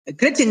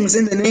Greetings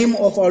in the name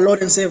of our Lord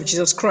and Savior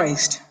Jesus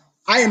Christ.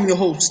 I am your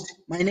host.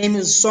 My name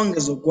is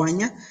Songas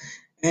Ogwanya,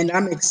 and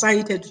I'm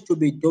excited to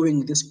be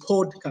doing this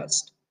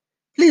podcast.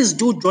 Please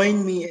do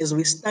join me as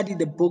we study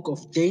the book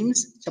of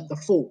James, chapter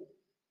 4.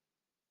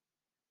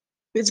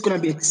 It's going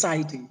to be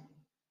exciting.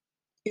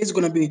 It's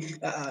going to be,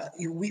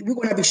 we're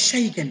going to be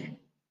shaken.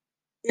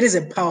 It is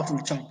a powerful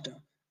chapter.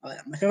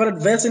 My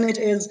favorite verse in it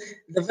is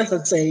the verse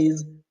that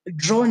says,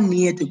 "Draw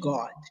near to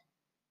God,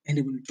 and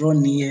He will draw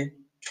near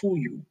to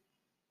you."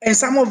 And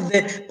some of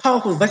the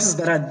powerful verses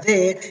that are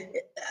there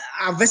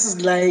are verses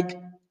like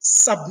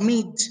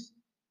submit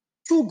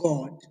to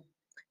God,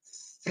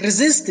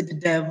 resist the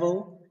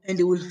devil, and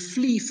he will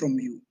flee from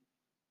you.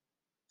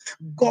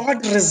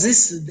 God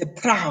resists the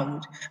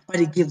proud,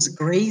 but he gives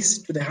grace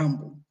to the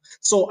humble.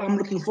 So I'm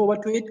looking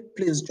forward to it.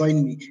 Please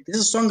join me. This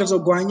is Songas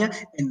Ogwanya,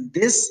 and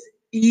this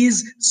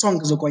is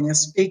Songas Ogwanya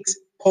Speaks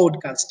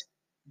podcast.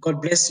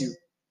 God bless you.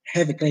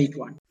 Have a great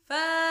one.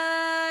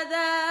 Father,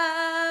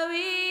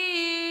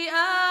 we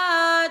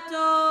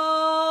adore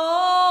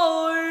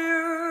you.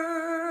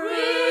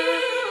 We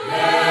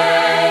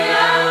lay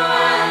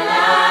our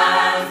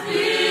lives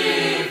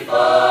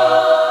before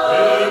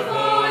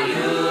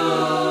you,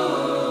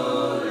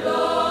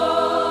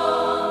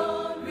 Lord.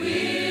 We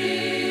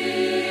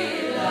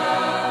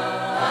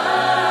love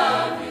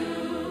you.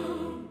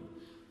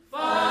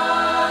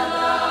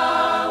 Father,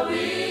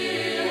 we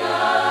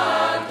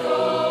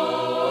adore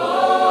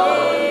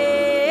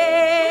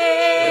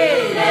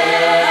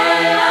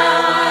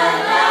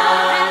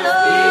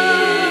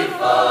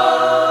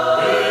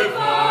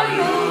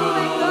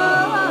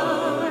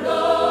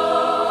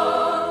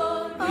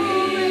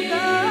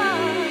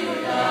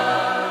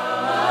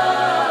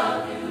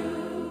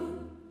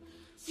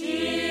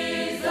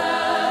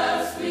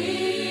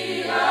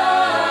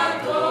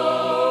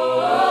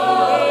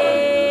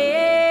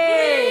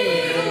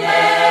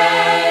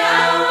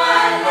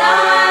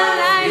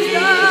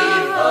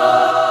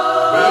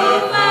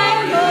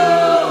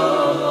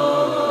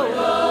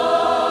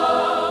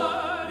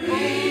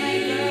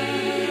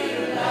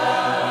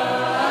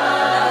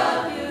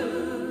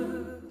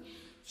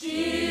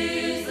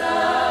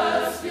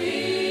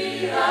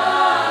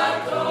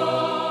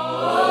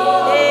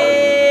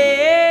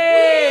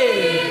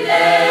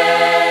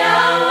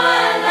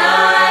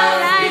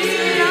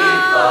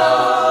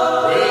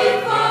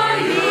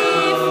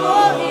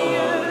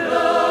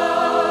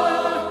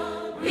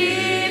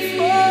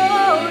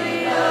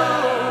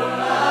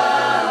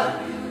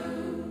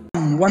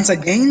Once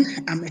again,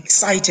 I'm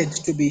excited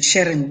to be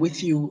sharing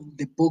with you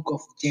the book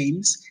of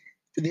James.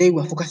 Today,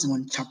 we're focusing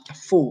on chapter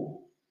 4.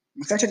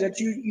 I'm excited that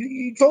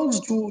you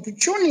chose to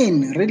tune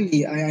in.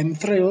 Really, I am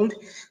thrilled.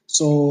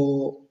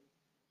 So,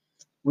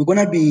 we're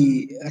going to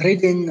be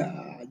reading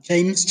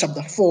James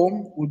chapter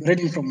 4. We'll be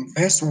reading from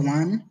verse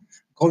 1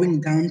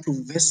 going down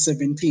to verse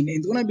 17. And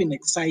it's going to be an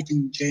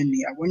exciting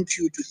journey. I want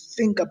you to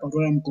think about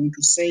what I'm going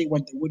to say,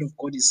 what the Word of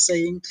God is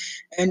saying,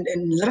 and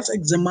let us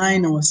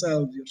examine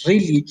ourselves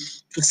really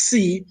to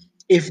see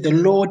if the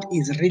Lord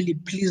is really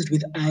pleased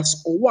with us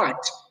or what.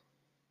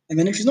 And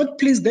then if He's not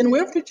pleased, then we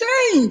have to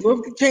change. We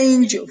have to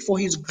change for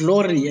His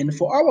glory and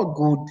for our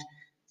good.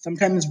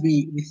 Sometimes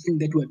we think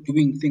that we are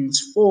doing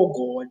things for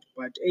God,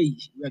 but hey,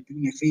 we are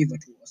doing a favor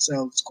to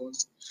ourselves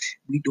because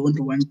we don't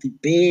want to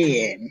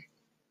burn.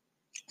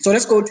 So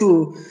let's go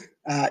to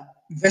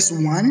verse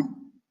 1,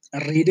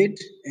 read it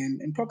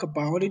and talk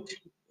about it,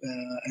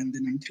 and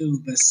then until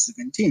verse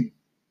 17.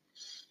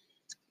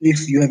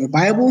 If you have a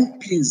Bible,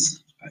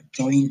 please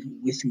join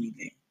with me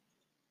there.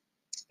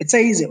 It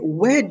says,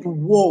 "Where do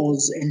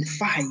wars and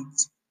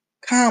fights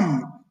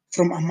come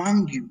from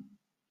among you?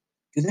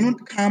 Do they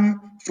not come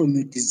from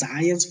your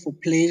desires for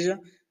pleasure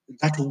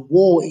that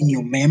war in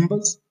your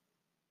members?"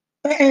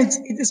 And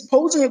it is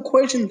posing a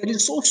question that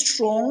is so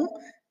strong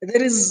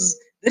that is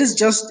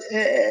just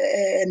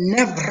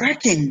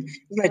nerve-wracking.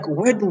 Like,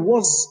 where do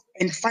wars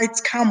and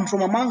fights come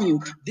from among you?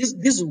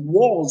 These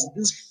wars,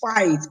 these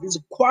fights, these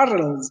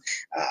quarrels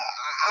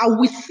are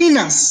within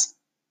us.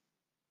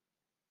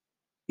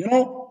 You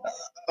know,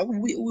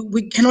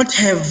 we cannot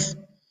have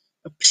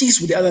peace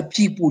with other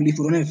people if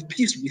we don't have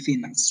peace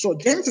within us. So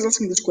James is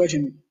asking this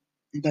question,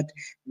 that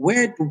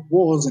where do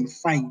wars and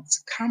fights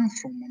come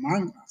from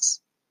among us?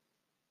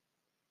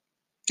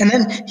 And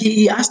then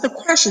he asked the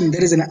question,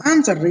 there is an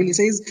answer really. He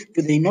says,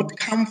 do they not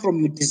come from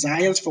your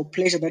desires for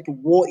pleasure that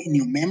war in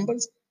your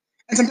members?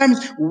 And sometimes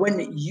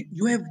when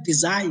you have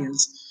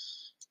desires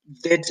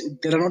that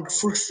are not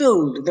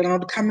fulfilled, that are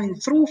not coming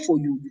through for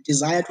you, you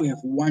desire to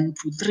have 1,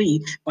 2,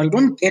 3, but you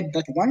don't get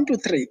that 1, 2,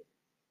 3.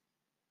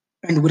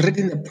 And we read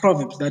in the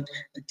Proverbs that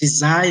a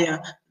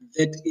desire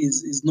that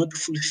is not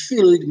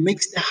fulfilled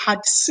makes the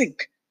heart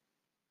sick.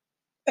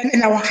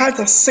 And our hearts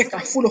are sick, are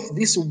full of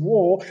this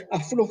war,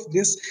 are full of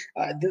this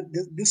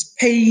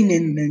pain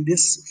and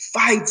these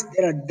fights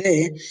that are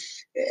there.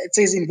 It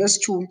says in verse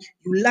 2,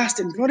 you lust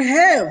and do not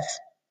have.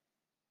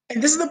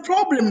 And this is the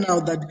problem now,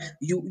 that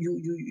you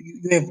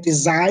have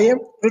desire,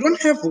 you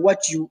don't have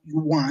what you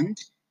want,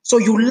 so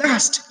you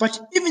lust, but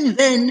even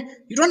then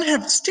you don't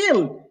have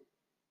still.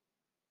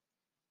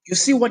 You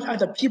see what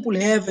other people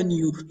have and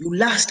you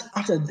lust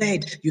after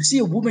that. You see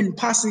a woman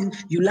passing,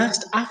 you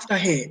lust after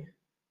her.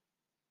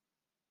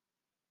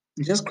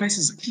 Jesus Christ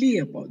is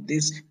clear about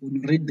this when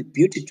you read the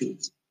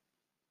Beatitudes.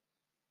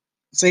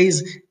 It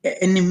says,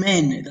 any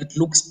man that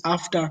looks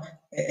after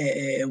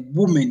a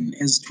woman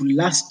as to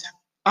lust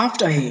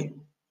after her,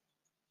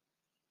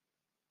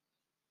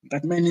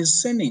 that man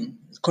is sinning,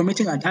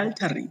 committing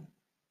adultery.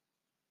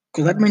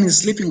 Because that man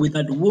is sleeping with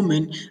that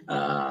woman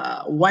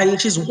while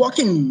she's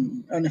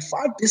walking on a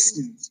far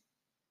distance.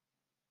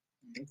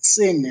 That's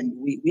sin, and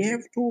we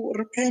have to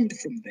repent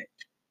from that.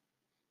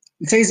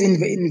 It says in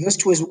verse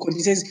 2, as we continue,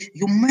 it says,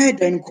 you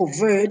murder and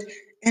covet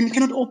and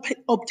cannot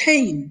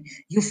obtain.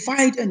 You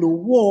fight and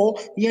war,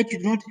 yet you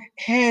do not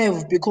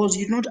have because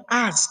you do not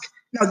ask.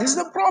 Now, this is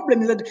the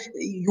problem, is that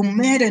you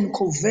murder and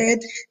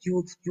covet,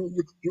 you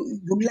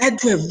like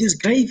to have these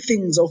great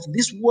things of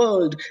this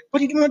world,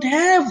 but you do not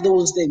have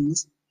those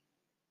things.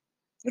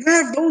 You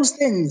don't have those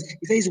things.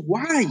 He says,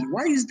 why?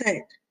 Why is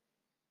that?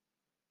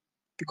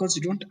 Because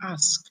you don't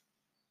ask.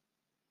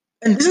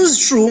 And this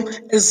is true,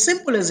 as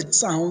simple as it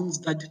sounds,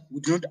 that we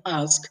do not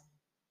ask.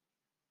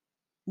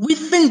 We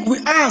think we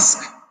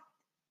ask.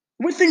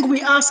 We think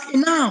we ask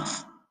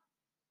enough.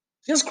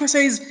 Jesus Christ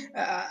says,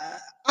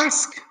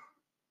 ask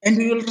and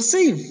you will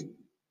receive.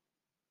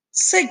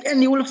 Seek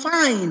and you will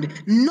find.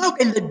 Knock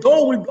and the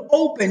door will be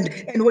opened.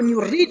 And when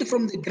you read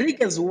from the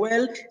Greek as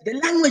well, the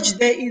language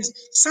there is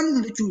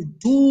something that you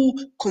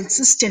do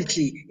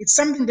consistently. It's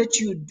something that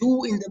you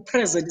do in the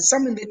present. It's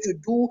something that you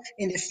do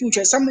in the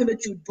future. It's something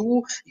that you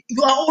do.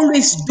 You are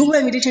always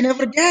doing it each and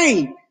every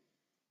day.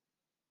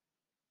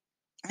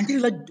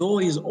 Until that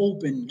door is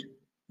opened,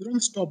 you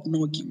don't stop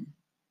knocking.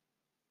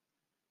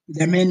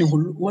 There are men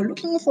who are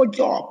looking for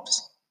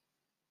jobs,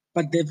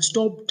 but they've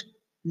stopped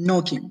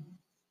knocking.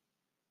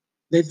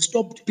 They've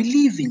stopped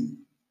believing.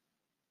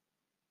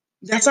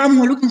 There are some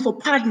who are looking for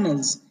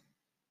partners.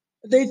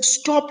 They've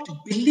stopped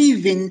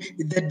believing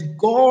that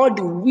God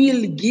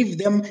will give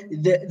them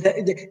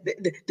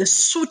the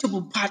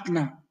suitable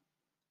partner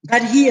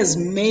that He has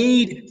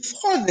made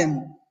for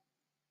them.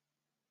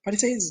 But He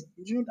says,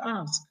 you don't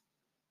ask.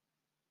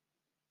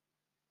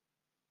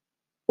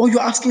 Or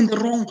you're asking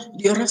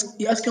you're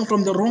asking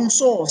from the wrong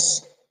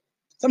source.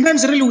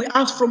 Sometimes really we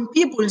ask from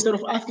people instead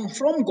of asking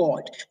from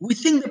God. We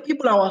think that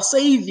people are our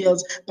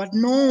saviors, but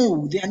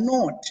no, they are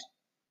not.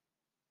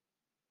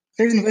 It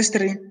says in verse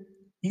 3,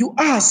 you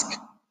ask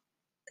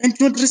and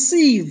do not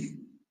receive,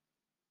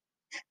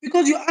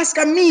 because you ask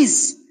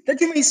amiss, that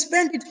you may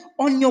spend it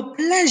on your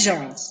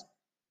pleasures.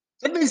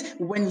 That means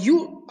when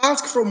you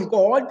ask from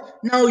God,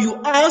 now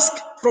you ask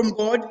from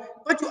God,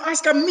 but you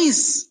ask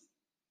amiss.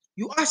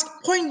 You ask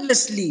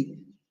pointlessly.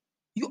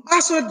 You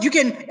ask so that you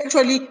can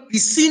actually be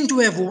seen to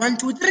have 1,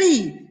 2,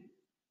 3.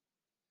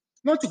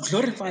 Not to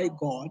glorify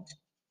God,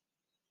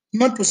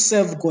 not to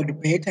serve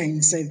God better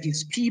and serve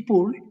His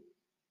people,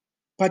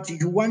 but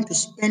you want to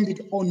spend it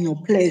on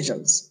your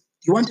pleasures.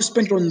 You want to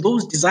spend it on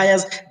those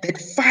desires that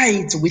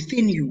fight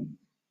within you.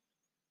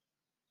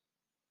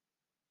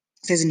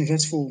 It says in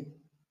verse 4,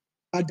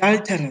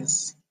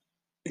 adulterers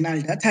and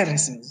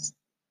adulteresses,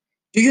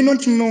 do you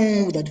not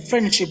know that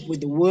friendship with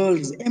the world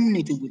is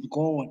enmity with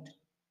God?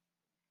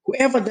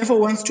 Whoever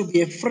therefore wants to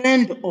be a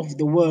friend of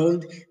the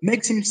world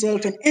makes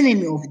himself an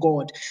enemy of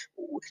God.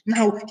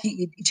 Now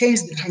he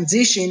changed the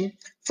transition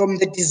from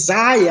the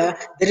desire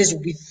that is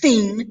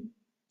within,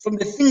 from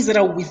the things that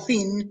are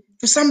within,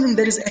 to something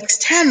that is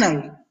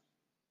external.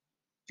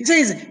 He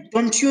says,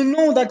 don't you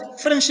know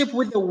that friendship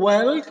with the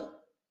world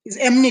is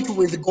enmity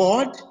with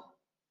God?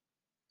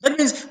 That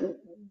means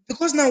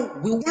because now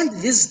we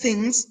want these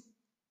things,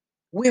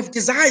 we have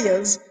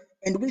desires,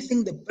 and we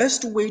think the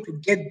best way to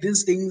get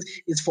these things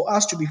is for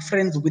us to be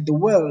friends with the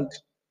world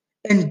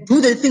and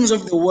do the things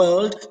of the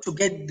world to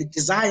get the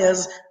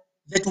desires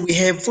that we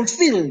have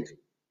fulfilled.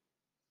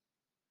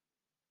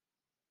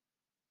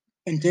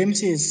 And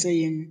James is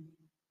saying,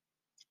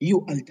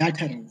 you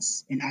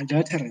adulterers and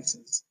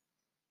adulteresses,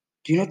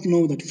 do you not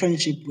know that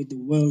friendship with the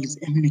world is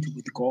enmity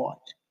with God?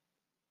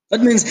 That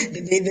means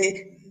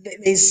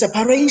there's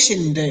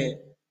separation there.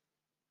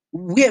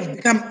 We have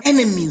become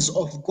enemies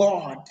of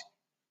God.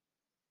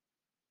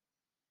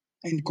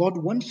 And God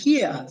won't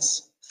hear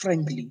us,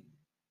 frankly.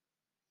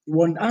 He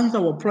won't answer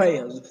our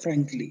prayers,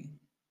 frankly.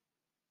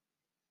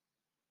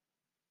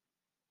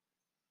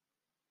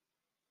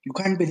 You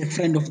can't be the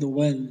friend of the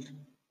world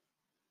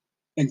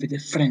and be the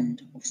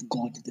friend of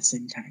God at the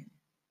same time.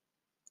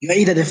 You are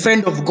either the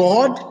friend of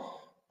God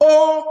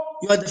or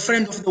you are the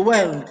friend of the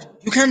world.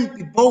 You can't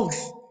be both.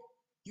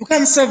 You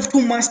can't serve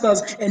two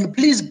masters and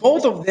please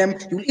both of them.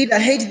 You'll either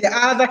hate the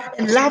other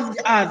and love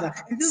the other.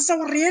 And this is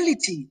our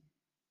reality.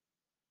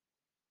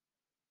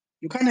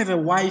 You can't have a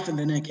wife and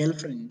then a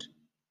girlfriend.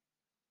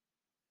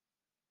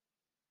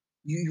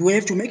 You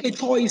have to make a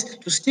choice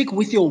to stick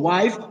with your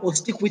wife or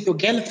stick with your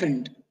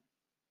girlfriend.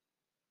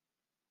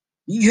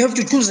 You have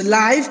to choose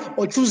life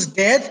or choose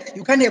death.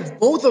 You can't have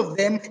both of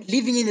them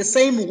living in the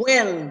same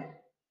well.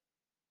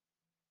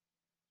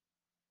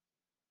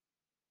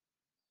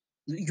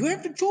 You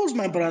have to choose,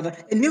 my brother,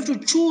 and you have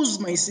to choose,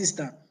 my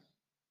sister.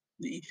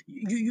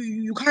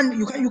 You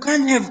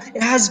can't have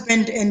a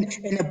husband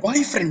and a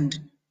boyfriend.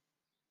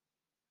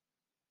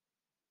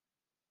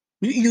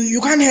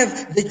 You can't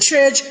have the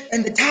church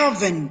and the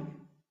tavern.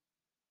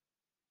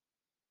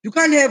 You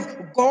can't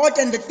have God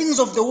and the things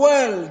of the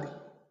world.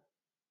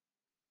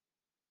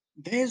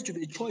 There has to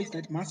be a choice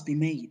that must be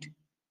made.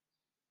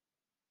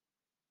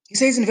 He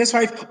says in verse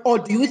 5, or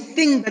do you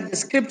think that the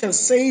scripture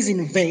says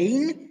in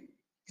vain?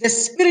 The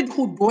spirit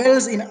who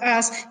dwells in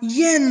us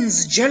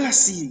yearns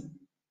jealousy.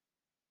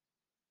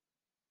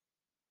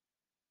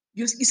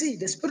 You see,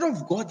 the Spirit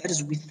of God that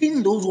is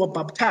within those who are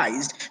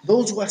baptized,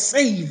 those who are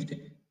saved,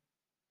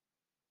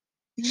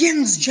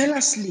 yearns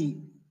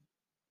jealously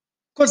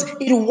because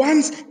it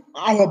wants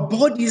our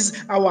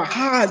bodies, our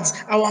hearts,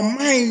 our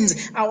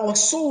minds, our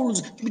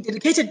souls to be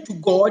dedicated to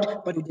God,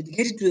 but to be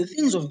dedicated to the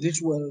things of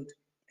this world.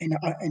 And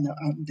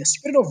the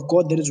Spirit of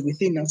God that is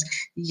within us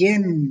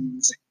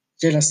yearns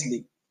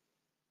jealously.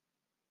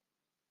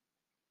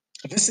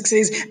 Verse 6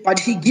 says, but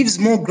He gives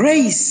more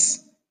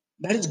grace.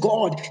 That is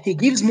God. He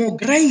gives more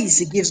grace.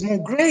 He gives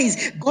more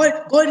grace.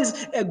 God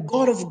is a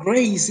God of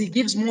grace. He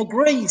gives more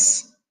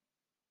grace.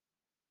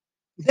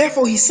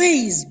 Therefore,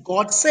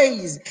 God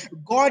says,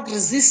 God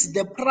resists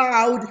the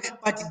proud,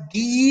 but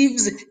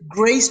gives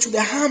grace to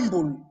the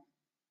humble.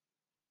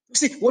 You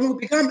see, when we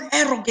become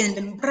arrogant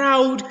and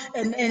proud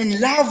and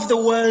love the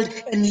world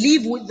and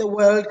live with the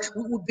world,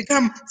 we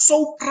become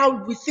so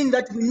proud. We think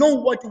that we know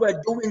what we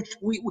are doing.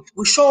 We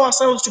show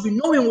ourselves to be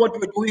knowing what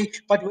we're doing,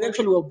 but we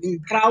actually are being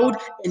proud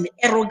and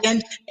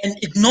arrogant and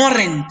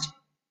ignorant.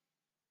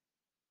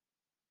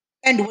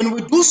 And when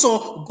we do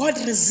so, God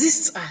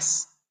resists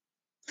us.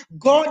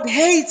 God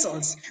hates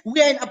us. We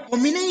are an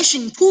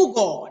abomination to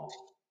God.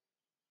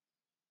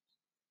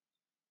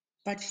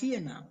 But here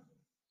now,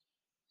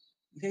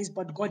 it says,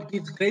 but God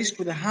gives grace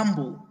to the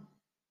humble.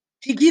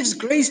 He gives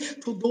grace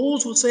to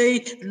those who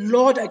say,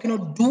 Lord, I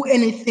cannot do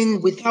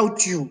anything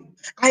without you.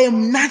 I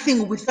am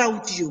nothing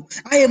without you.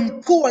 I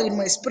am poor in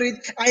my spirit.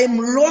 I am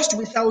lost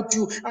without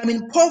you. I'm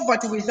in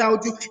poverty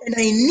without you. And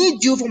I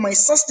need you for my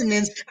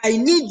sustenance. I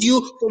need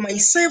you for my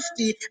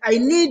safety. I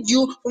need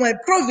you for my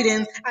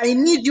providence. I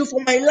need you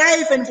for my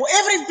life and for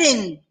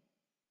everything.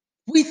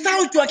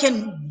 Without you, I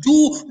can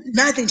do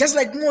nothing. Just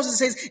like Moses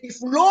says, if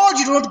Lord,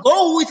 you do not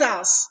go with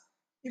us,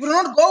 if you do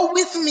not go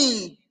with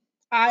me,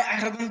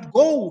 I will not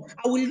go.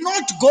 I will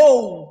not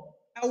go.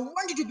 I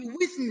want you to be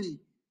with me.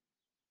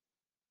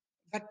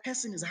 That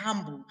person is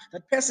humble.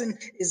 That person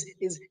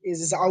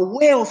is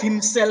aware of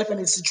himself and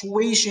his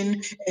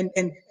situation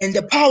and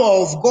the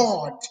power of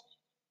God.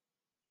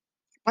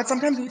 But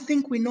sometimes we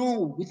think we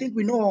know. We think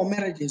we know our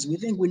marriages. We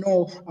think we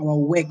know our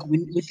work.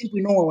 We think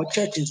we know our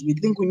churches. We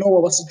think we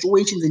know our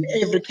situations in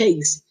every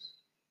case.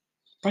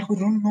 But we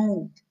don't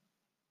know.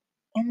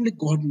 Only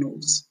God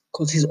knows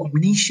because He's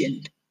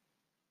omniscient.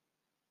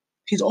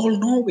 He's all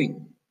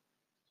knowing.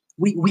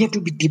 We have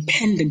to be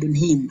dependent on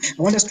Him.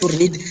 I want us to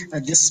read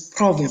this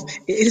proverb.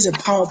 It is a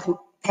powerful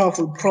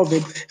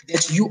proverb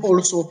that you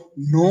also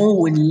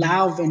know and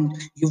love, and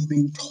you've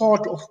been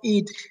taught of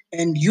it,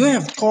 and you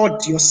have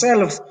taught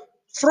yourself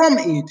from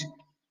it.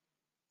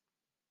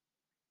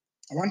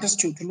 I want us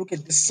to look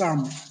at this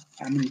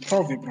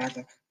proverb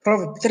rather.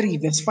 Proverb 3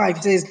 verse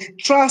 5 says,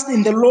 trust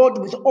in the Lord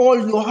with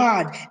all your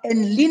heart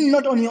and lean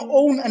not on your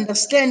own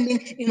understanding.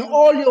 In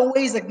all your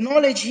ways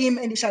acknowledge Him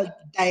and He shall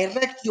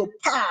direct your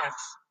path.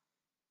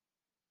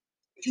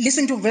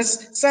 Listen to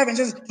verse 7. It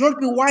says, do not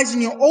be wise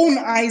in your own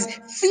eyes.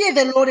 Fear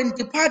the Lord and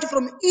depart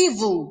from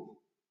evil.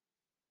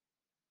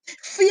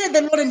 Fear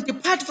the Lord and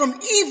depart from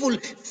evil.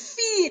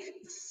 Fear.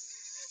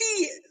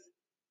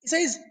 It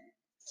says,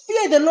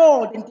 fear the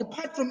Lord and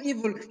depart from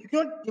evil. You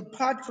cannot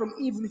depart from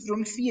evil if you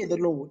don't fear the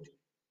Lord.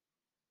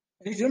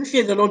 And if you don't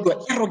fear the Lord, you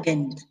are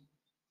arrogant.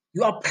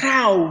 You are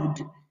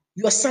proud.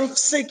 You are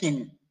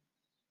self-seeking.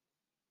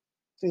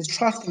 It says,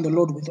 trust in the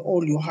Lord with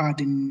all your heart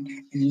and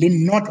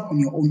lean not on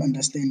your own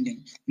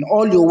understanding. In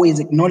all your ways,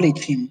 acknowledge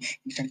Him.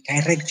 He shall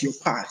direct your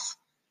path.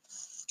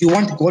 Do you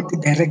want God to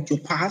direct your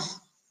path?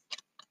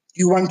 Do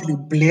you want to be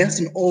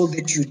blessed in all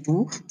that you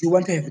do? Do you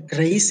want to have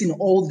grace in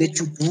all that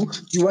you do?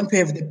 Do you want to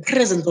have the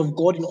presence of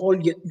God in all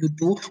you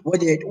do?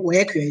 Whether you're at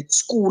work, you're at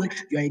school,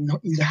 you're in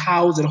the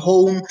house, at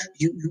home,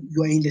 you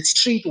are in the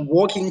street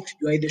walking,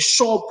 you're in the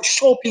shop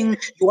shopping.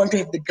 You want to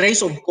have the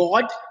grace of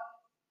God?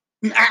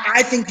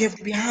 I think you have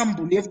to be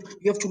humble. You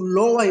have to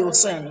lower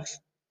yourself.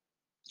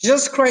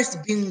 Jesus Christ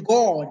being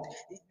God.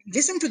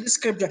 Listen to the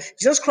scripture.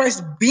 Jesus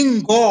Christ being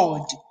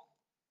God,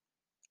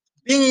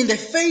 being in the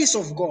face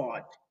of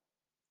God.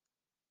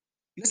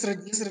 Let's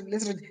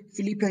read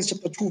Philippians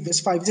chapter 2, verse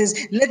 5. It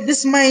says, let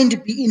this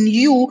mind be in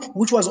you,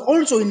 which was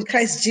also in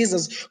Christ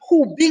Jesus,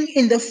 who being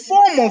in the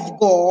form of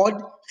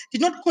God,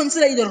 did not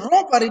consider it a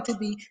robbery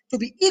to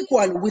be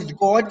equal with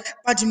God,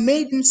 but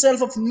made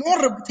himself of no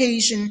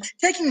reputation,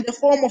 taking the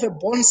form of a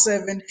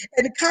bondservant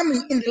and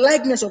coming in the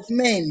likeness of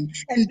men,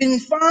 and being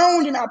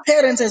found in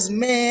appearance as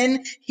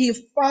man, he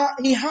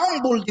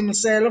humbled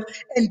himself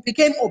and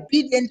became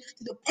obedient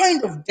to the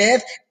point of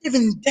death,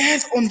 even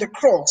death on the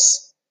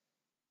cross.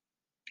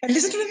 And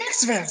listen to the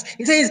next verse.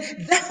 It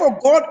says, therefore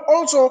God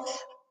also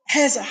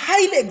has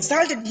highly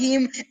exalted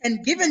him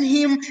and given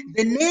him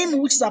the name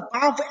which is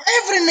above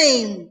every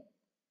name.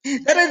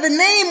 That at the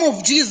name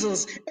of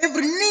Jesus,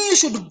 every knee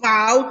should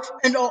bow,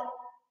 and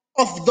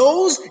of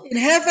those in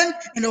heaven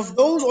and of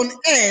those on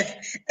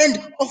earth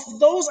and of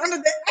those under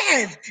the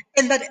earth,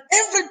 and that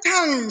every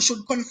tongue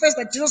should confess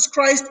that Jesus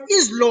Christ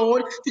is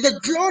Lord, to the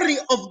glory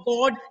of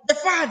God the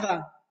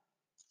Father.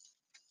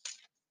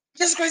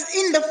 Jesus Christ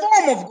in the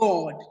form of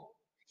God.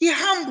 He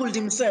humbled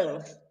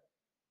himself.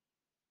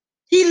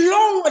 He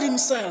lowered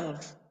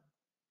himself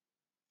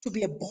to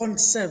be a bond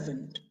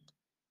servant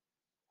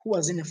who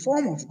was in the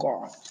form of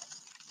God.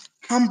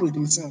 Humbled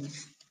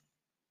himself.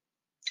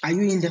 Are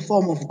you in the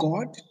form of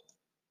God?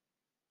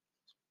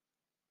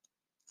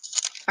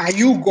 Are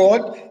you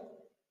God?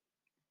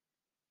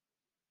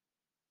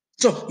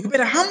 So you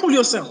better humble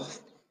yourself.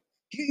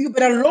 You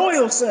better lower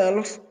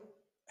yourself,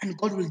 and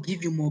God will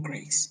give you more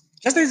grace.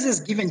 Just as He has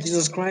given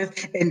Jesus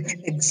Christ and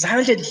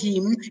exalted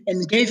him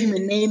and gave him a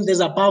name that's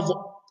above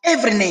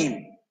every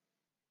name.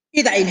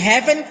 Either in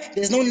heaven,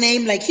 there's no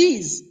name like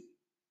his.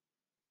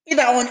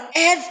 Either on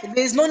earth,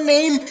 there's no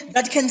name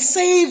that can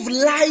save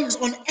lives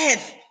on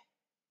earth.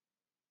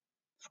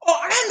 Or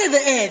under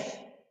the earth,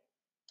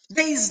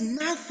 there is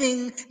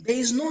nothing, there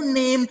is no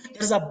name that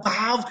is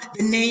above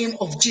the name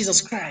of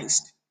Jesus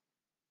Christ.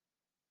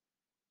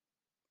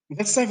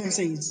 Verse 7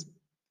 says,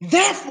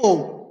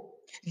 therefore,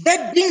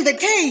 that being the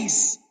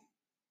case,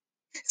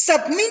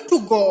 submit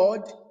to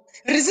God,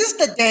 resist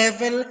the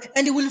devil,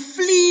 and he will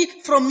flee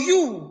from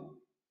you.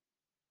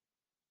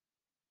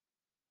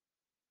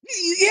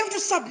 You have to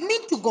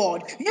submit to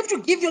God. You have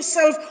to give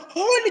yourself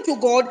wholly to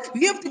God.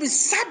 You have to be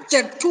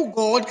subject to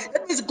God.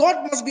 That means God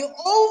must be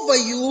over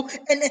you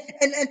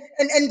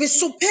and be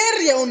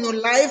superior on your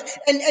life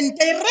and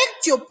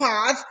direct your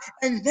path.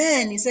 And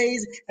then he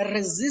says,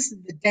 resist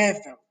the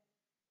devil.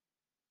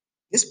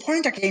 This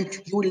point again,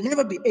 you will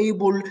never be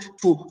able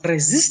to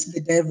resist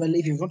the devil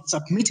if you've not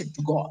submitted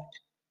to God.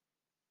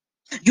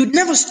 You'd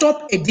never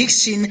stop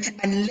addiction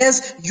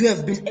unless you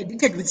have been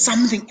addicted with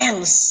something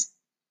else.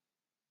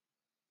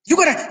 You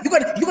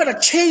gotta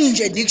change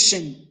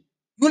addiction.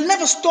 You'll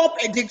never stop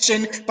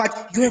addiction,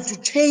 but you have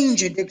to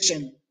change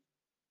addiction.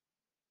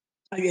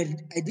 Are you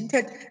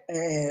addicted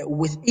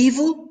with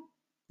evil?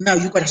 Now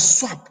you gotta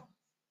swap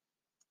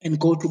and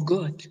go to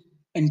God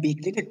and be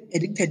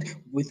addicted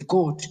with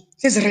God. It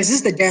says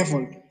resist the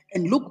devil,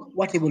 and look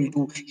what he will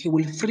do. He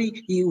will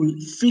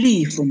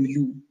flee from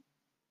you.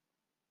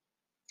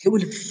 He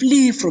will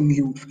flee from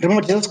you.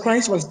 Remember, Jesus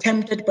Christ was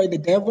tempted by the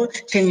devil.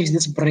 Change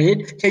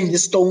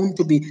this stone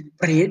to be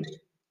bread.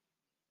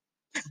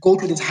 Go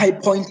to this high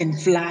point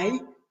and fly.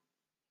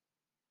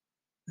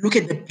 Look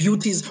at the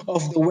beauties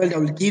of the world. I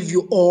will give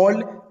you all.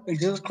 And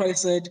Jesus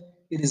Christ said,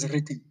 it is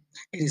written,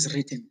 it is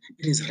written,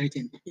 it is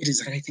written, it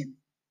is written.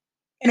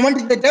 And what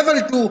did the devil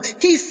do?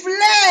 He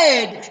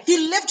fled.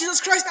 He left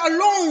Jesus Christ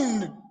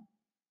alone.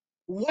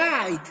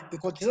 Why?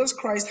 Because Jesus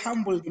Christ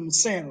humbled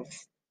himself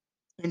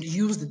and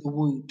used the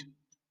word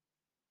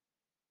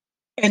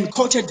and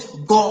quoted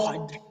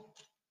God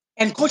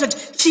and quoted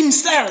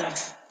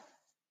himself.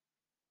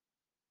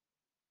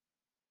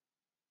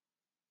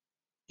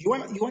 You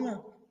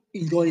wanna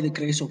enjoy the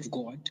grace of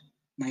God,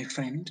 my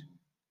friend?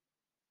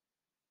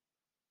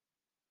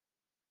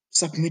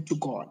 Submit to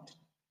God.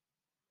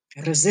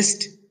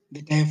 Resist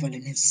the devil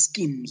and his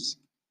schemes,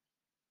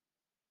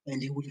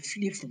 and he will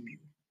flee from you.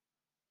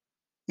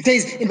 It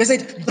says in verse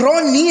 8, draw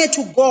near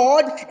to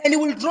God, and he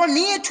will draw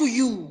near to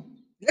you.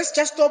 Let's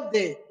just stop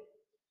there.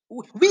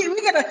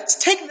 We gotta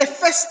take the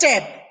first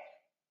step,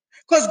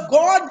 because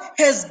God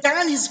has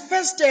done his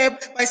first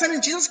step by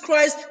sending Jesus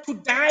Christ to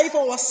die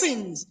for our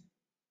sins.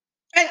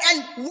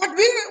 And what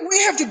we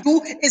have to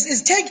do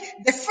is take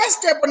the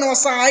first step on our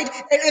side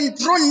and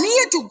draw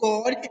near to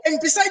God and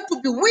decide to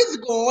be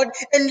with God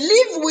and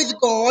live with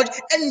God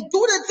and do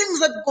the things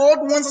that God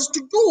wants us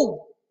to do.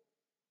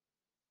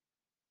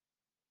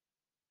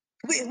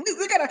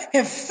 We gotta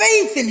have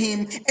faith in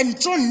him and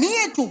draw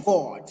near to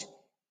God.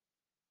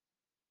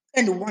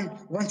 And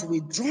once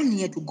we draw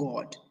near to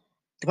God,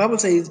 the Bible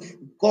says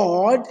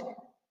God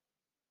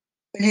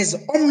in his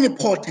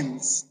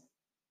omnipotence,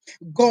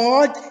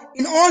 God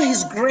in all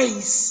his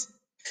grace,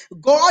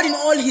 God in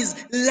all his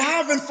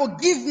love and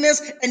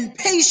forgiveness and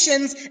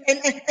patience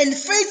and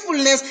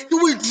faithfulness, he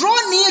will draw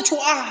near to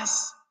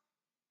us.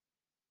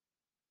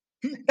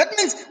 That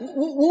means we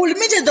will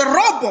meet at the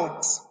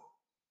robots,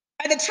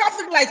 at the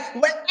traffic lights,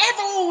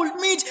 wherever we will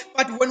meet.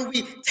 But when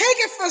we take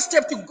a first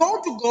step to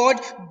go to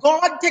God,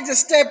 God takes a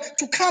step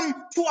to come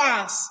to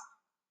us.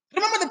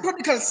 Remember the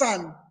prodigal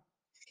son.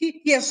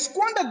 He has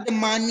squandered the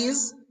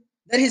monies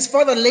that his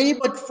father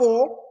labored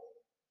for.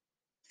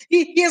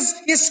 He has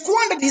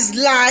squandered his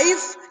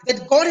life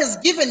that God has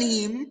given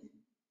him.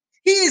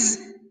 He is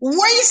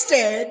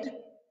wasted.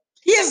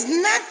 He has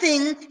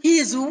nothing. He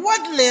is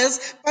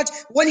worthless. But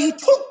when he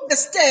took the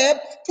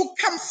step to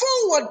come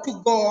forward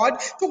to God,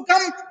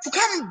 to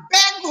come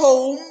back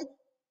home,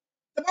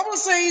 the Bible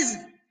says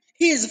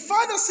his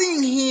father,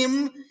 seeing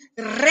him,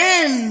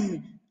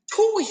 ran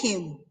to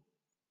him.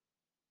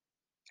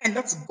 And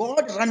that's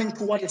God running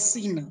toward a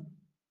sinner.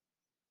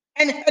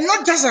 And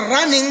not just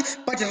running,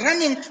 but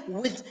running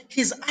with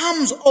his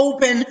arms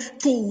open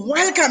to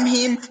welcome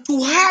him,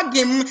 to hug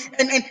him,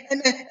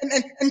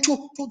 and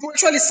to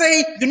actually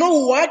say, you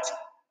know what?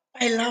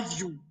 I love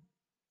you.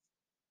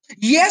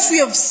 Yes, we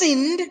have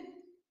sinned.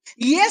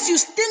 Yes, you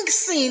stink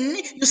sin,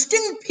 you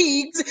stink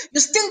pigs, you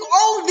stink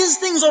all these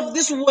things of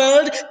this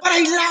world, but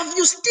I love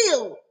you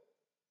still.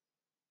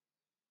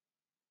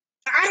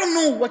 I don't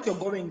know what you're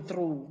going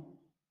through.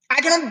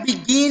 I cannot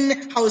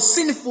begin how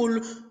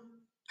sinful,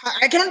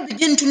 I cannot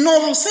begin to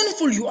know how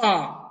sinful you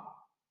are.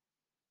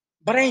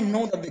 But I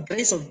know that the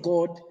grace of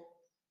God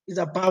is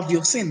above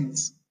your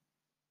sins.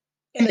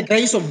 And the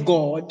grace of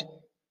God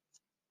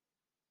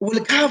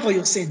will cover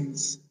your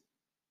sins.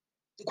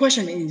 The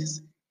question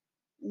is,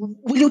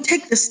 will you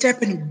take the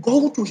step and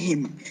go to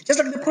him?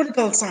 Just like the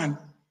prodigal son.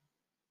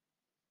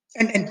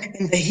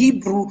 And the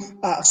Hebrew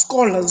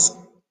scholars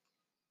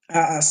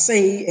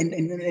say,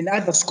 and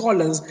other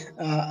scholars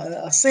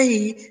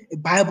say,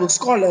 Bible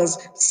scholars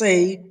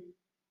say,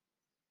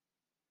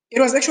 it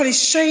was actually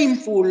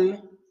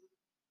shameful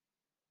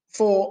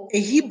for a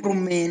Hebrew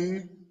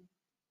man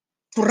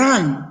to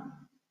run.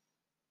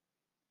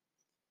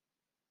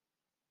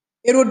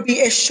 It would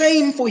be a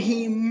shame for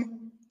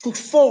him to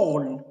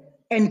fall,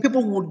 and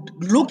people would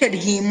look at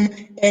him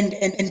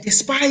and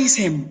despise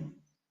him,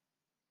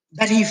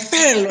 that he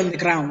fell on the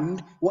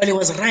ground while he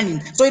was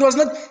running. So it was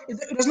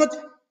not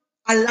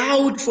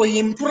allowed for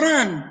him to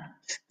run.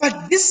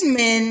 But this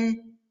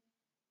man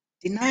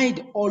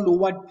denied all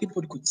what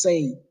people could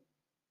say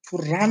to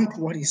run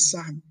toward his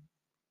son.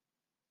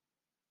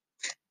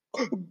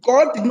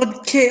 God did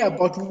not care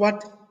about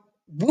what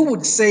we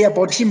would say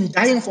about him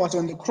dying for us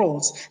on the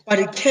cross, but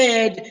he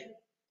cared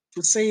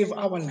to save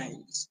our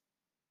lives.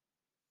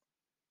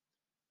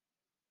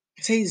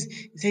 It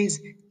says,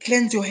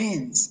 cleanse your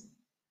hands,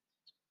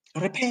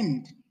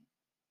 repent,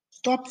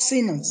 stop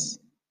sinners,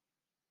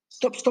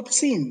 stop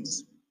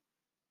sins,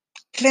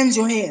 cleanse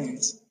your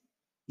hands,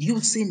 you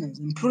sinners,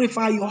 and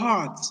purify your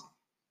hearts,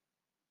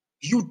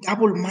 you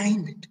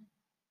double-minded.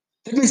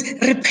 That means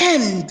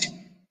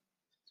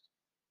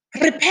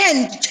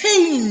repent,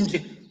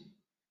 change,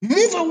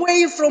 move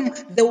away from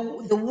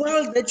the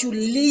world that you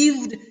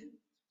lived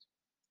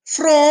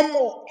from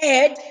or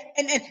at,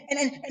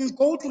 and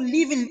go to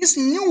live in this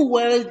new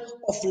world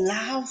of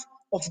love,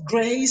 of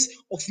grace,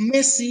 of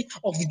mercy,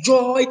 of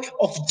joy,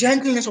 of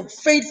gentleness, of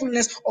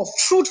faithfulness, of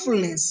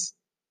truthfulness.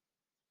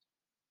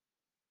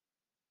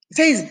 It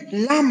says,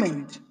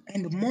 lament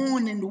and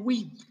mourn and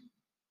weep.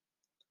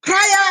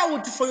 Cry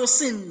out for your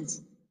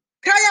sins.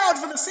 Cry out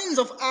for the sins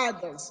of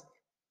others.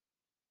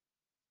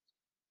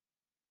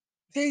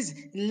 It says,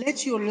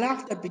 let your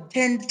laughter be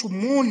turned to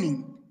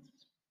mourning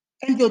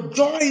and your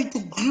joy to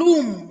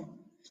gloom.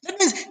 That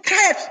means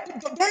cry,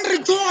 don't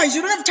rejoice.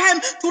 You don't have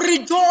time to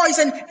rejoice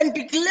and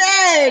be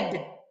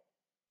glad.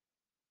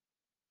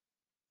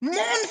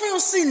 Mourn for your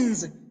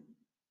sins.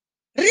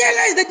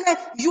 Realize that now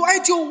you are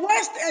at your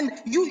worst and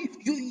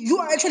you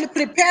are actually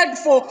prepared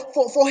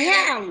for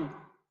hell.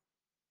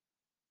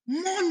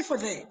 Mourn for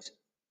that.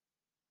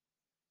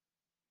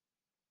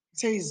 It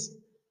says,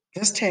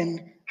 verse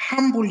 10,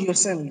 humble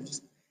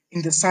yourselves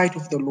in the sight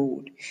of the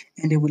Lord,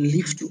 and he will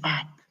lift you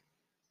up.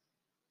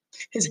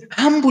 It says,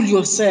 humble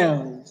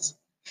yourselves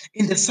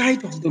in the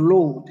sight of the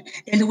Lord,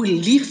 and he will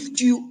lift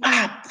you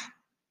up.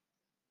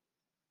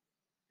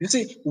 You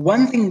see,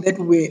 one thing that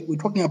we're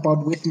talking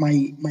about with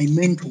my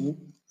mentor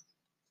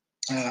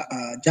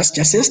just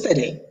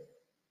yesterday,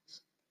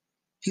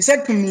 he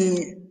said to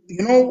me,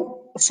 you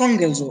know,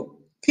 Songezo,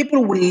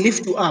 people will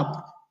lift you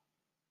up,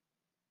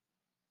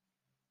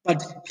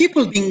 but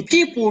people being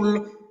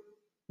people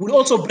will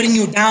also bring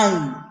you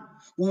down.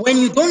 When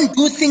you don't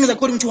do things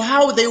according to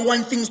how they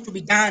want things to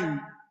be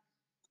done,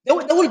 they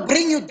will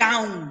bring you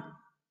down.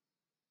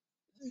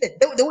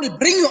 They will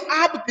bring you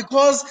up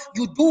because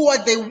you do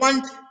what they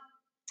want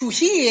to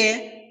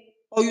hear,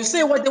 or you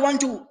say what they want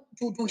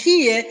to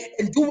hear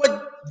and do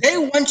what they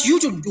want you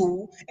to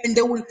do, and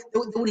they will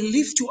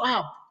lift you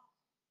up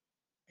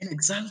and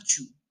exalt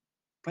you,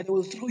 but they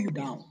will throw you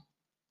down.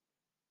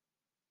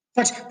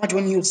 But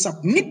when you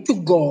submit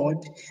to God,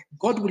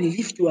 God will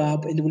lift you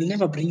up and will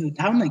never bring you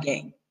down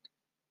again.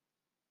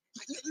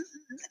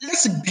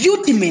 That's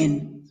beauty,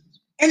 man.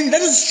 And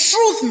that is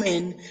truth,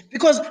 man.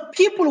 Because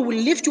people will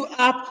lift you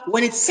up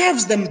when it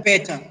serves them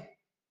better.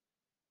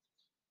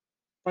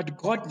 But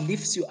God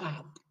lifts you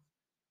up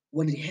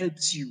when it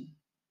helps you,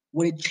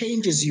 when it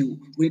changes you,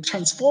 when it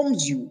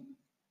transforms you.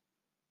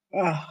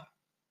 Ah,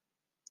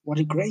 what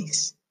a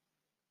grace.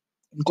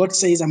 And God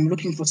says, I'm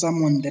looking for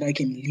someone that I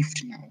can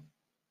lift now.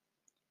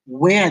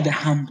 Where are the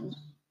humble?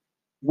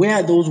 Where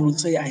are those who will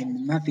say, I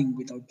am nothing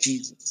without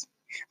Jesus?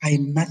 I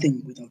am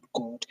nothing without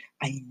God.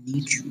 I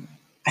need you.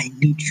 I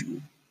need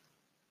you.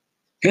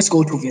 Let's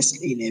go to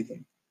verse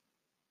 11.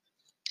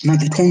 Now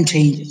the tone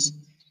changes.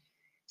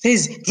 It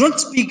says, do not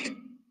speak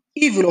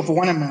evil of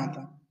one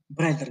another,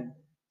 brethren.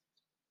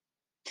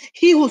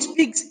 He who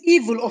speaks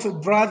evil of a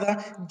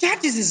brother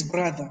judges his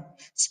brother,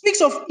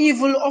 speaks of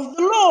evil of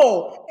the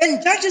law,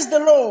 and judges the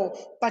law.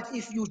 But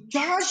if you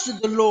judge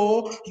the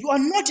law, you are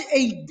not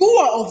a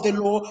doer of the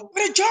law,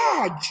 but a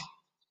judge.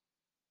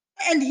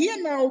 And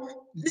here now,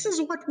 this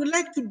is what we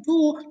like to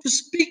do, to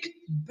speak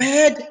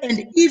bad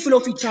and evil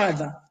of each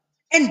other.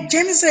 And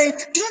James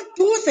says, do not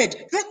do that.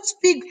 Do not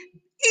speak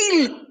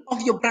ill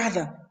of your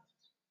brother.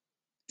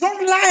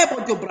 Don't lie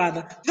about your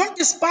brother. Don't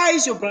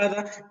despise your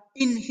brother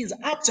in his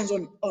absence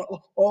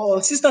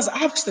or sister's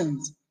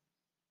absence.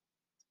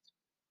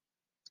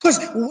 Because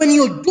when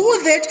you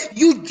do that,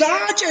 you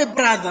judge a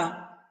brother.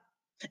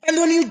 And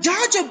when you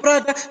judge a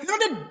brother, you're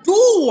not a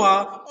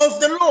doer of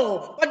the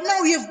law, but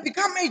now you have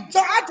become a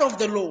judge of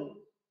the law.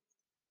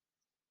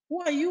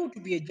 Who are you to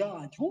be a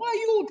judge? Who are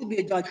you to be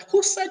a judge?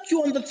 Who set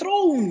you on the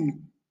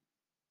throne?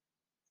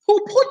 Who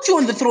put you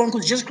on the throne?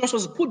 Because Jesus Christ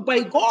was put by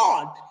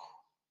God.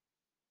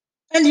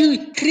 And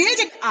he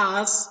created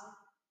us,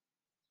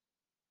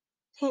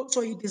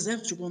 so he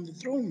deserves to be on the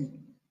throne.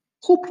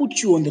 Who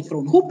put you on the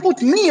throne? Who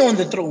put me on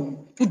the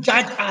throne to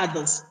judge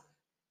others?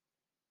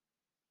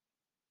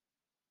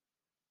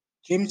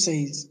 James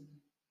says,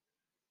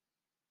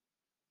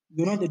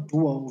 you're not a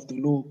doer of the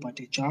law, but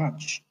a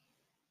judge.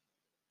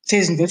 It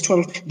says in verse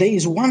 12, there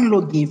is one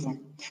lawgiver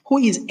who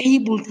is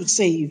able to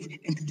save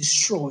and to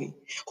destroy.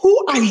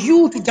 Who are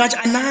you to judge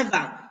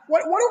another?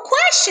 What a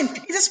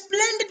question! It's a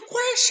splendid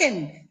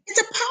question. It's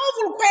a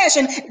powerful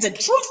question. It's a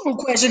truthful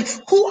question.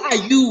 Who are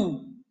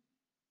you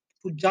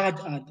to judge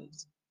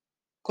others?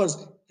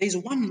 Because there's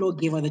one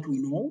lawgiver that we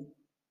know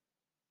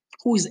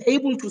who is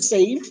able to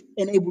save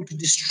and able to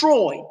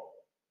destroy.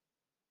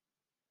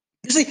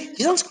 You see,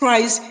 Jesus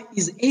Christ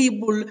is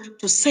able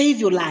to save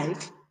your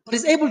life, but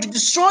is able to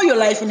destroy your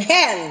life in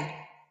hell.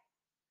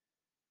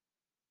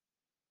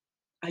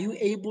 Are you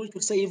able to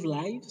save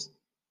lives?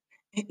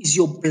 Is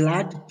your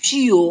blood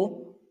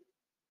pure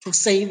to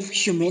save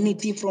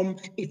humanity from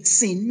its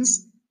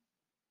sins?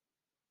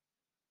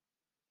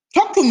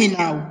 Talk to me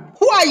now.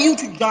 Who are you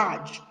to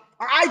judge?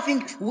 I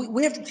think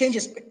we have to change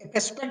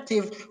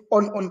perspective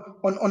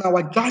on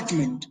our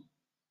judgment.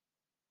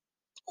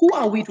 Who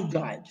are we to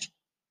judge?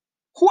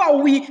 Who are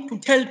we to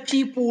tell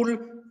people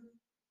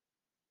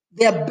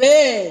they're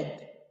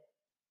bad?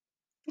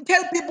 To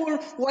tell people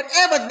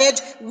whatever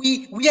that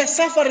we are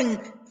suffering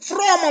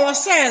from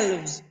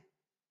ourselves.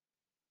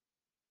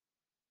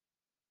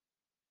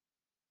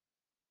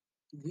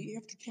 We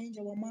have to change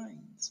our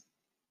minds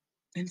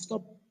and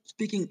stop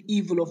speaking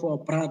evil of our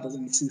brothers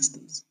and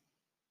sisters,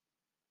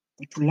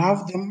 but to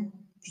love them,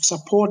 to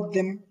support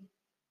them,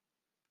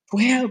 to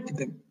help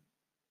them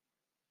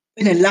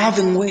in a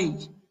loving way,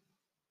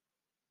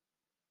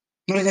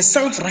 not in a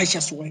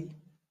self-righteous way.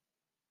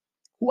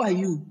 Who are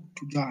you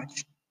to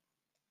judge?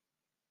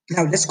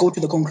 Now let's go to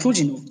the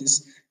conclusion of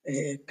this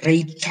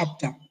great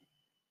chapter.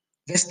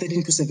 Verse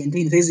 13 to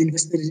 17, it says in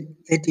verse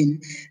 13,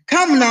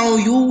 come now,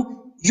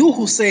 you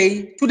who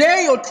say,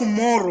 today or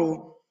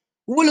tomorrow,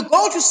 we will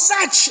go to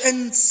such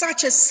and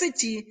such a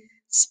city,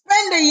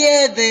 spend a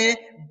year there,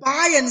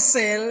 buy and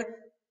sell,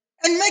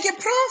 and make a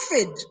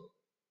profit.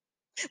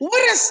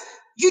 Whereas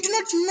you do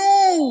not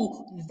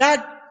know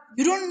that,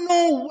 you don't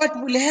know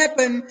what will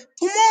happen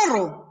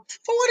tomorrow.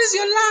 For what is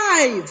your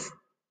life?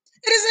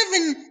 It is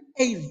even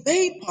a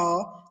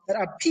vapor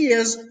that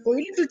appears for a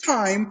little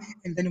time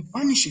and then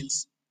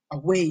vanishes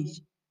away.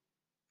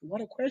 What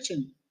a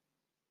question.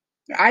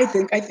 I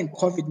think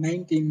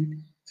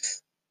COVID-19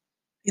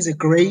 is a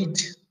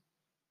great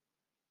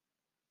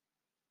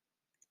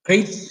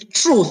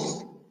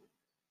truth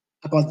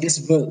about this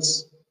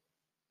verse.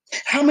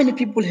 How many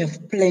people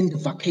have planned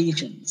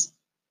vacations?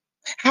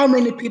 How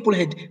many people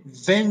had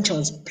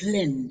ventures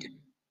planned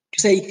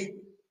to say,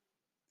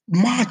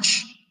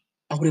 March,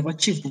 I would have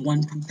achieved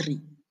 1, 2,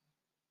 3.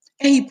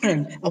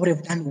 April, I would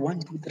have done 1,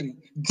 2, 3.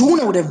 June,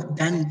 I would have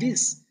done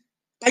this.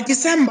 By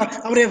December,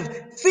 I would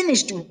have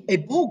finished a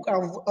book, I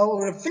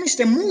would have finished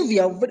a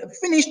movie, I would have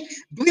finished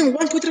doing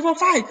 1, 2, 3, 4,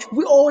 5.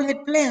 We all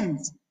had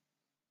plans.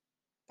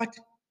 But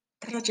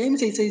Brother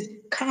James says,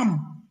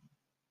 come.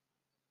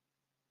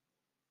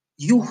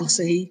 You who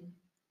say,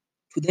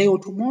 today or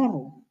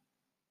tomorrow,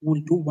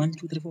 we'll do 1,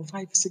 2, 3, 4,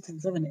 5, 6,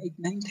 and 7, 8,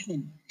 9,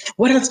 10.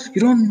 What else?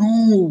 You don't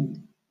know.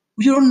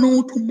 You don't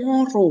know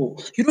tomorrow.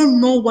 You don't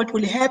know what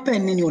will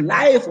happen in your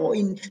life or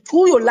to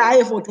your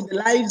life or to the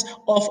lives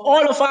of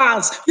all of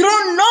us. You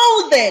don't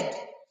know that.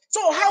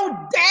 So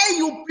how dare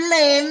you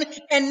plan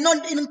and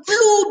not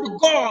include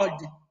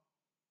God?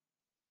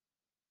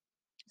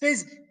 It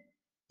says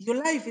your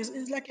life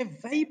is like a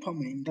vapor,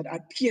 man, that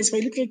appears for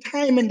a little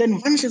time and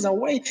then vanishes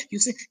away. You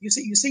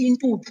see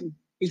into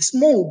a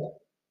smoke.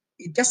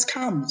 It just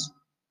comes,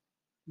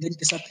 then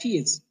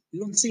disappears.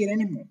 You don't see it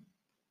anymore.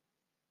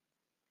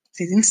 It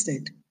says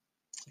instead,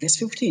 Verse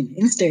 15.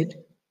 Instead,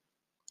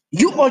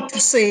 you ought to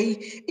say,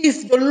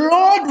 if the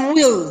Lord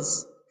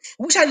wills,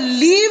 we shall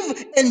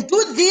live and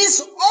do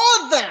this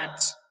or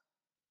that.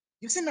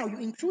 You see now, you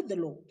include the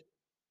Lord.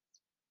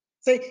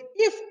 Say,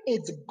 if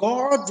it's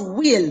God's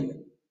will,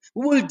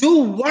 we will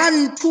do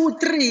 1, 2,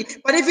 3.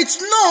 But if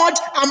it's not,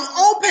 I'm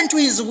open to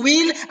his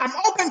will. I'm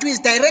open to his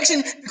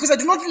direction because I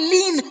do not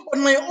lean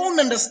on my own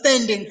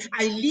understanding.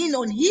 I lean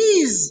on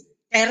his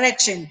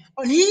direction,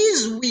 on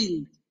his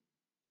will.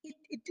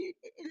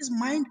 It is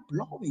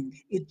mind-blowing.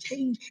 It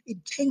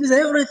changes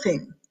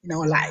everything in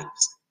our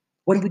lives.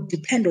 When we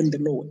depend on the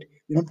Lord,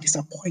 we're not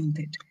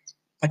disappointed,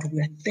 but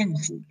we are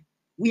thankful.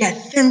 We are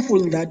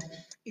thankful that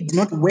it did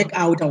not work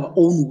out our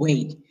own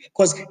way.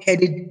 Because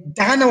had it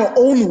done our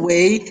own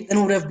way, then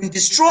we would have been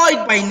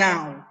destroyed by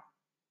now.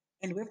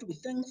 And we have to be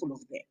thankful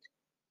of that.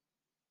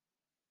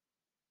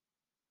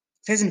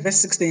 It says in verse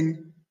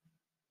 16,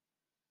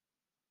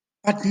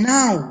 but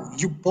now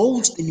you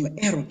boast in your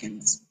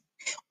arrogance.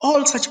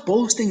 All such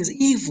boasting is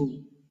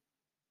evil.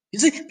 You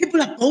see,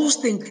 people are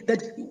boasting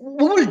that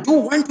we will do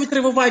 1, 2,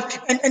 3, 4,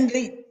 5, and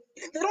they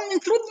don't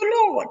include the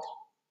Lord.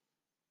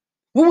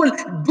 We will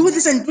do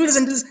this and do this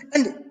and this,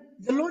 and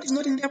the Lord is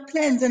not in their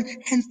plans, and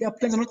hence their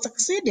plans are not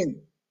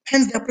succeeding.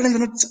 Hence their plans are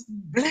not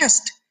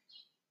blessed.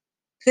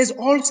 It says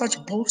all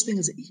such boasting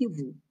is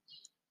evil.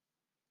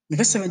 In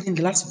verse 17,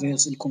 the last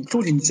verse, in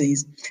conclusion, it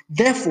says,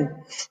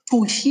 therefore,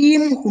 to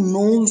him who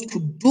knows to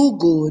do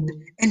good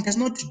and does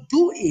not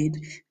do it,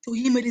 to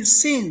him it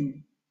is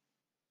sin.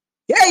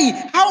 Hey,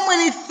 how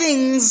many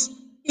things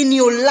in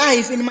your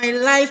life, in my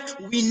life,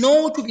 we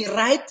know to be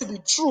right, to be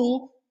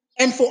true,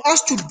 and for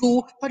us to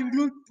do, but we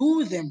don't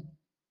do them?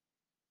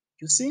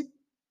 You see,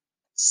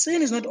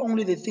 sin is not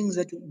only the things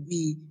that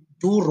we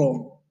do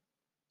wrong,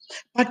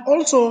 but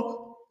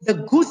also the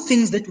good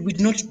things that we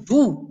do not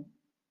do.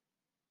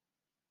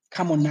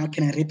 Come on now,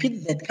 can I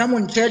repeat that? Come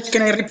on, church,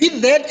 can I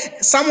repeat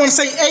that? Someone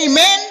say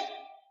amen.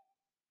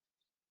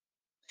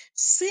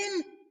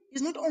 Sin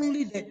is not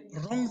only the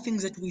wrong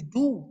things that we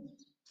do,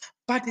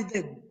 but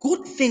the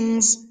good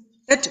things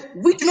that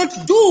we do not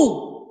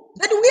do,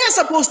 that we are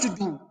supposed to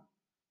do.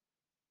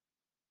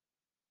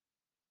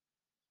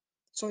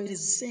 So it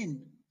is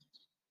sin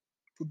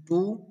to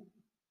do,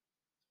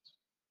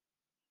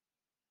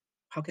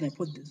 how can I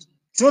put this?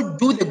 It's not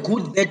do the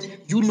good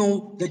that you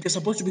know that you're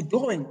supposed to be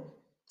doing.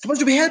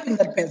 Supposed to be helping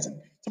that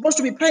person, supposed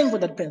to be praying for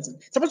that person,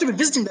 supposed to be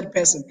visiting that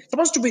person,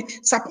 supposed to be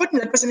supporting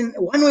that person in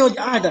one way or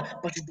the other,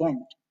 but you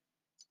don't.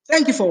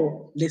 Thank you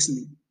for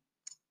listening.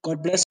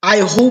 God bless. I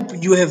hope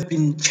you have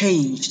been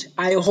changed.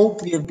 I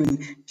hope you have been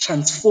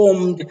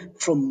transformed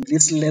from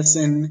this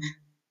lesson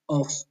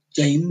of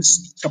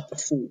James chapter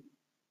 4.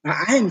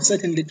 I am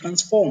certainly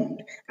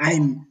transformed. I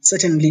am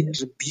certainly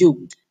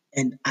rebuked,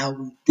 and I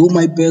will do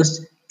my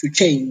best to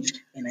change.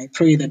 And I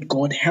pray that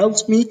God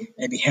helps me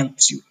and He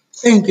helps you.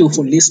 Thank you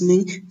for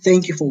listening.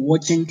 Thank you for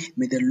watching.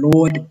 May the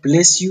Lord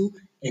bless you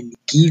and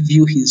give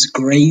you His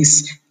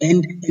grace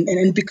and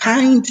be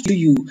kind to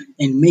you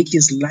and make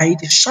His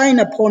light shine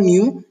upon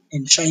you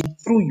and shine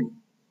through you.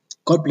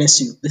 God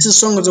bless you. This is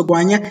Songas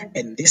Ogwanya,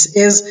 and this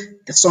is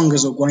the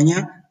Songas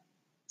Ogwanya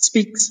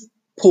Speaks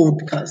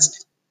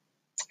podcast.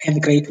 Have a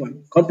great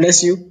one. God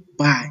bless you.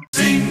 Bye.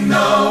 Sing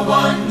the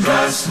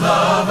wondrous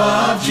love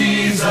of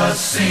Jesus.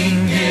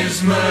 Sing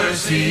His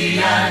mercy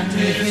and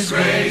His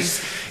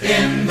grace.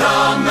 In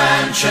the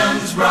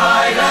mansions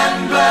bright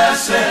and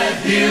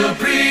blessed, He'll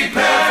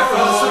prepare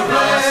for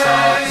us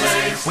a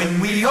place. When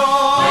we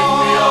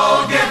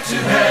all get to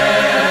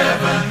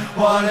heaven,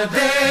 what a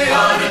day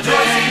of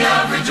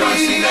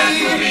rejoicing that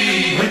will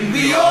be. When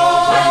we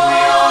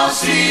all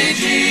see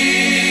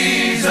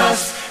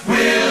Jesus,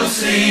 we'll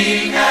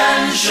sing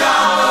and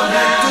shout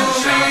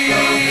victory.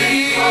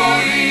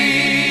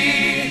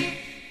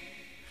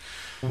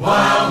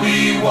 While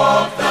we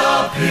walk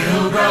the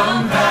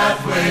pilgrim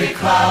pathway,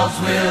 clouds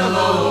will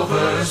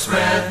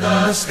overspread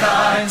the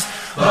skies.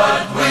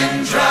 But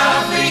when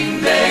traveling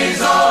days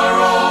are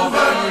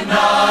over,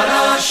 not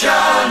a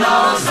shadow,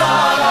 not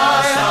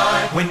a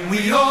sigh. When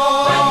we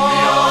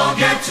all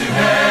get to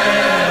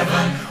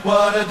heaven,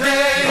 what a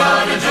day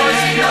of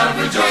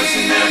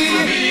rejoicing that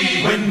will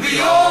be. When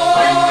we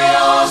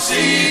all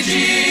see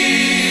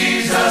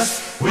Jesus,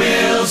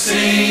 we'll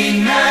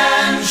sing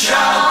and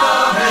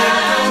shout the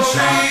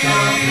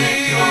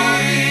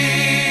victory.